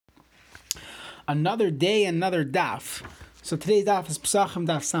Another day, another daf. So today's daf is Pesachim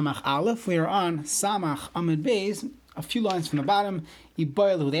Daf Samach Aleph. We are on Samach Amud Beis, a few lines from the bottom.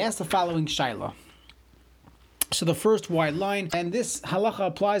 Yiboilu. They ask the following shaila. So the first wide line, and this halacha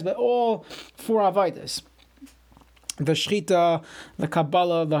applies by all four avodas: the shchita, the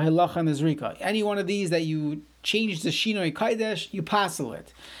kabbalah, the halacha, and the zrika. Any one of these that you change the shinoi kaidesh, you passel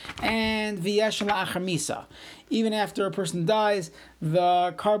it. And v'yeshem la'achar misa. Even after a person dies,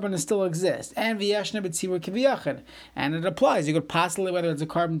 the carbon still exists. And v'yeshna b'tzibur kiviyachid. And it applies. You could passel it whether it's a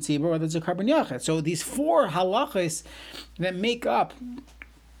carbon tzibur or whether it's a carbon yachid. So these four halachas that make up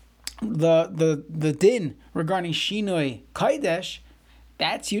the din regarding shinoi kaidesh,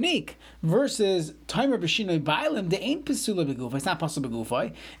 that's unique. Versus timer b'shinoi bailim, they ain't pesula begufay. It's not pasula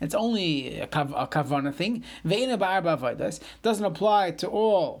begufay. It's only a kavana thing. Ve'ina ba'arba avodas doesn't apply to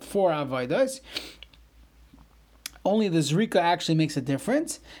all four avodas. Only the zrika actually makes a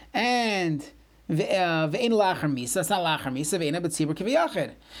difference. And ve'ina la'achar misa. It's not la'achar misa. Ve'ina b'tzibur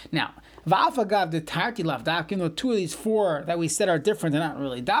kiviyachid. Now, va'afagav the tarti lav dafka. You know, two of these four that we said are different. They're not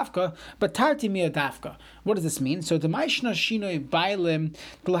really dafka, but tarti miya dafka. What does this mean? So the ma'ishna shinoi bailim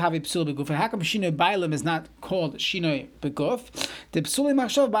l'havi psul beguf. How come shinoi bailim is not called shinoi beguf? The psuli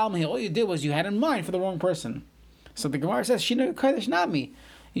machshav ba'al. All you did was you had in mind for the wrong person. So the Gemara says shinoi kaidesh nami.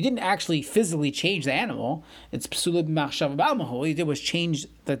 You didn't actually physically change the animal. It's psuli machshav ba'al. All you did was change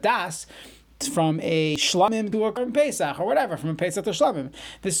the das from a shlamim to a korban pesach or whatever, from a pesach to shlamim.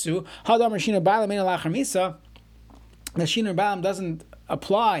 This hadam shina ba'alim ein la'achar misa. The shina ba'alim doesn't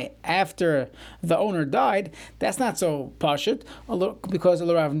apply after the owner died. That's not so pashut, because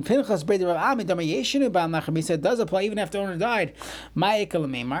Rav Pinchas Brei Rav Ami Damar Yeshinu ba'alim la'achar misa, it does apply even after the owner died. Ma'ikal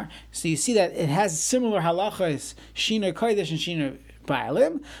meimar. So you see that it has similar halachas, shina kodesh and shina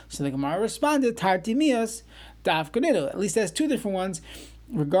ba'alim. So the Gemara responded, tarti miyas daf kanidu. At least there's two different ones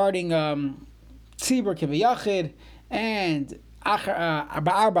regarding tzibur kiviyachid and arba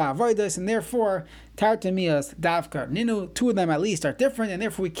avodas, and therefore tartamias davka ninu. Two of them at least are different, and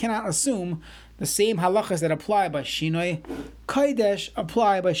therefore we cannot assume the same halachas that apply by shinoi kaidesh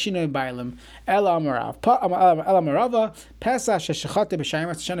apply by shinoi bailim. Ela marava pesach sheshachate b'shayim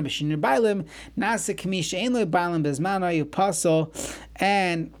shana b'shinoi bailim nasa k'mi she'en lo bailim bezmana yupasol,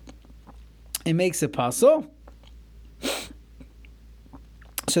 and it makes it pasul.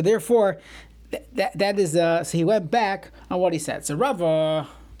 So therefore, that is so he went back on what he said. So Rava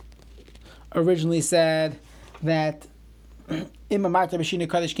originally said that Imamarta b'shina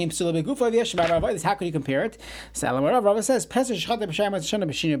kadosh came psula begufa v'yeshem ba'arava. How could you compare it? So Rava says pesach shchata b'shayim shana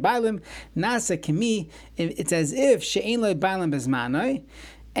b'shina bailim nasa kemi. It's as if she'ein lo bailim bezmanai,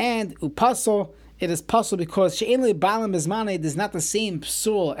 and upasol. It is possible because she'ein lo bailim bezmanai is not the same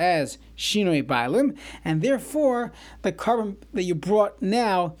psul as shinoi bailim, and therefore the carbon that you brought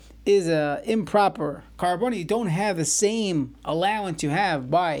now is a improper carbon. You don't have the same allowance you have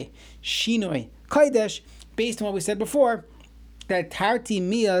by shinoi kaidesh, based on what we said before, that tarti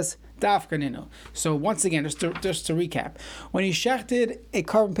miyas dafkaninu. So once again, just to recap, when you shechted a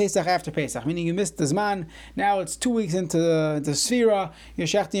carbon pesach after pesach, meaning you missed the zman, now it's 2 weeks into the sfira, you're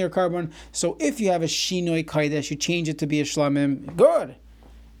shechting your carbon. So if you have a shinoi kaidesh, you change it to be a shlamim, good.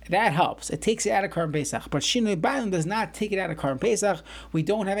 That helps. It takes it out of Karban Pesach. But Shinoi Bailim does not take it out of Karban Pesach. We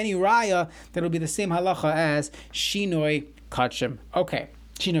don't have any raya that will be the same halacha as Shinoi Kachim. Okay,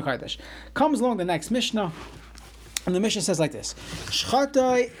 Shinoi Kaidesh. Comes along the next Mishnah, and the Mishnah says like this: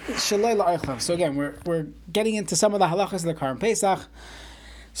 Shchatai Shalei La'Eichlam. So again, we're getting into some of the halachas of the Karban Pesach.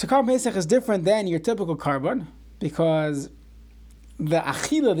 So Karban Pesach is different than your typical carbon because the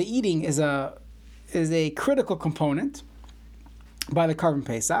achila, the eating, is a critical component by the carbon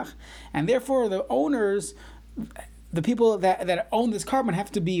pesach, and therefore the owners, the people that own this carbon,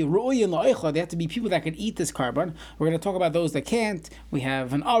 have to be ru'uyin la'oicha. They have to be people that can eat this carbon. We're going to talk about those that can't. We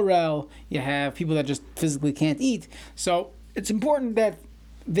have an arel. You have people that just physically can't eat. So it's important that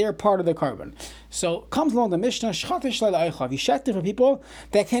they're part of the carbon. So comes along the Mishnah, shchat shlei la'oicha. You shechted for people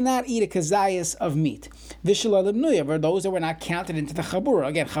that cannot eat a kazayas of meat. V'shalei l'mnuya, for those that were not counted into the chabura.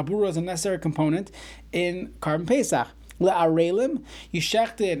 Again, chabura is a necessary component in carbon pesach. La'arelim, you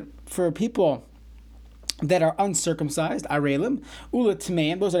shechted for people that are uncircumcised, arelim, ula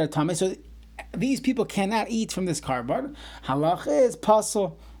tmeim, those that are tummy. So these people cannot eat from this carbon. Halach is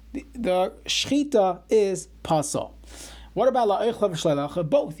pasal. The shchita is pasal. What about la'oichla v'shleilach?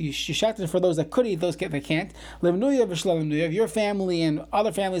 Both. You shechted for those that could eat, those that can't. Lemnuya v'shleilnuya, your family and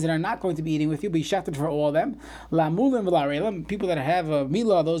other families that are not going to be eating with you, but you shechted for all of them. La'mulim v'la'arelim, people that have a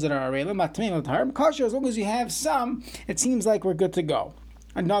milah, those that are arelim. La'tmeim v'taharim, kosher, as long as you have some, it seems like we're good to go.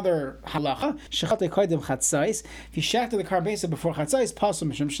 Another halacha, shechate koydem chatzais. If you shechted the karbesa before chatzais, pasul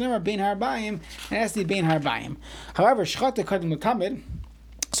mishum shneimer bein harbayim, and it has to be bein harbayim. However, shechate koydem l'tamid.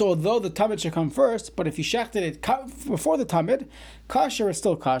 So although the tamid should come first, but if you shechted it before the tamid, kosher is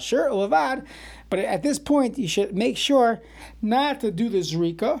still kosher, ulevad. But at this point, you should make sure not to do the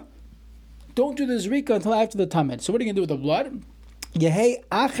zrika. Don't do the zrika until after the tamid. So what are you going to do with the blood? Yehei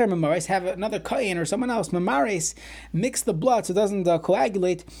acher memaris, have another kain or someone else memaris, mix the blood so it doesn't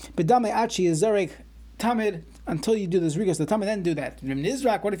coagulate. Bedame achi yizarek tamid until you do the zrika, so the tamid, then do that.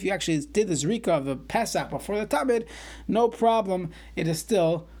 Nizrak, what if you actually did the zrika of the pesach before the tamid? No problem, it is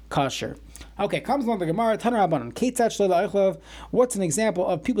still kosher. Okay, comes along the Gemara, Taner Rabbanan, Ketzat Shleila Eichlov. What's an example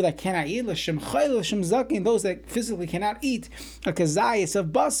of people that cannot eat? L'shem chayil, l'shem zakin, those that physically cannot eat. A kazayis of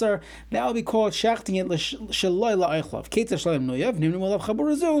basar, that will be called shachting it l'shleila Eichlov. Ketzat Shleila Nuyav, Nimnu Mulav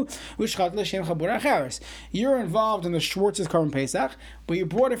Chaburazu, Ushchat l'shem Chabur Acharis. You're involved in the Schwartz's Korban Pesach, but you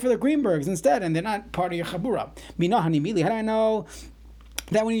brought it for the Greenbergs instead, and they're not part of your Chabura. Minahani Mili, how do I know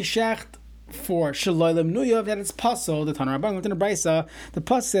that when you shecht for Shaloilim Nuyav that it's pasul, the Tanur Rabban within the Brisa, the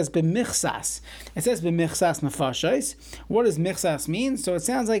pasuk says b'michsas. It says b'michsas nefashos. What does michsas mean? So it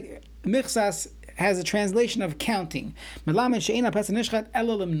sounds like michsas has a translation of counting. For those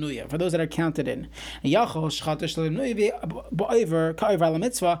that are counted in. I would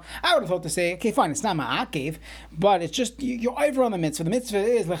have thought to say, okay, fine, it's not ma'akev, but it's just you're over on the mitzvah. The mitzvah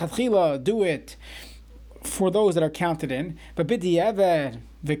is lechatchila, do it for those that are counted in, but b'diavad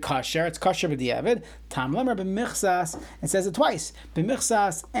v'kasher, it's kasher b'diavad. Tam lemer b'michsas, it says it twice.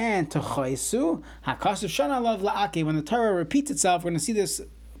 B'michsas and t'chaisu hakasav shana lav la'ake. When the Torah repeats itself, we're going to see this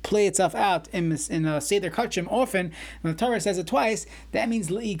play itself out in Seder Kachim often. When the Torah says it twice, that means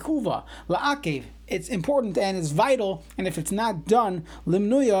li'ikuva, la'akev. It's important and it's vital, and if it's not done,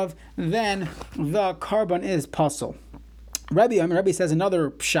 limnuyav, then the korban is pasul. Rabbi says another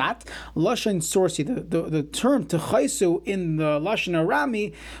pshat, Lashon Sorsi, the term Techaisu in the Lashon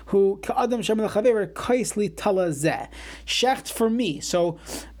Arami, who Ka'adam Shem L'Chaver Kaisli Talazeh, shecht for me. So,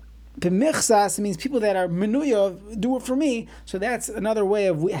 B'michsas means people that are menuyav, do it for me. So that's another way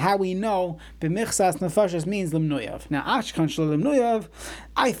of how we know B'michsas Nefashas means limnuyav. Now, Ashkan Shlo limnuyav,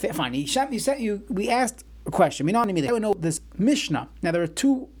 we asked a question. I would know this Mishnah. Now there are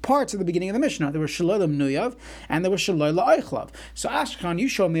two parts at the beginning of the Mishnah. There was Shalolim Nuyav and there was Shaloila Eichlav. So Ashkan, you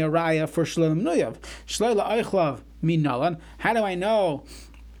showed me a raya for Shalolim Nuyav. Shaloila Eichlav minalan. How do I know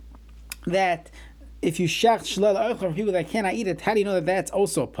that if you shecht Shaloila Eichlav for people that cannot eat it, how do you know that that's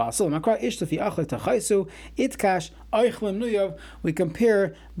also possible? We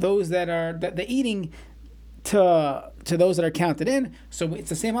compare those that are the eating to those that are counted in. So it's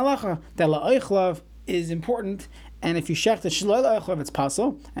the same halacha that La Eichlav is important, and if you shech the shloila eichlav, it's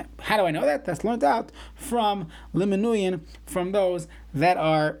possible. How do I know that? That's learned out from limenuyin, from those that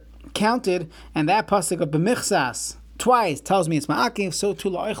are counted, and that pasuk of b'michsas twice tells me it's ma'akev. So too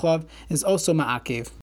la eichlav is also ma'akev.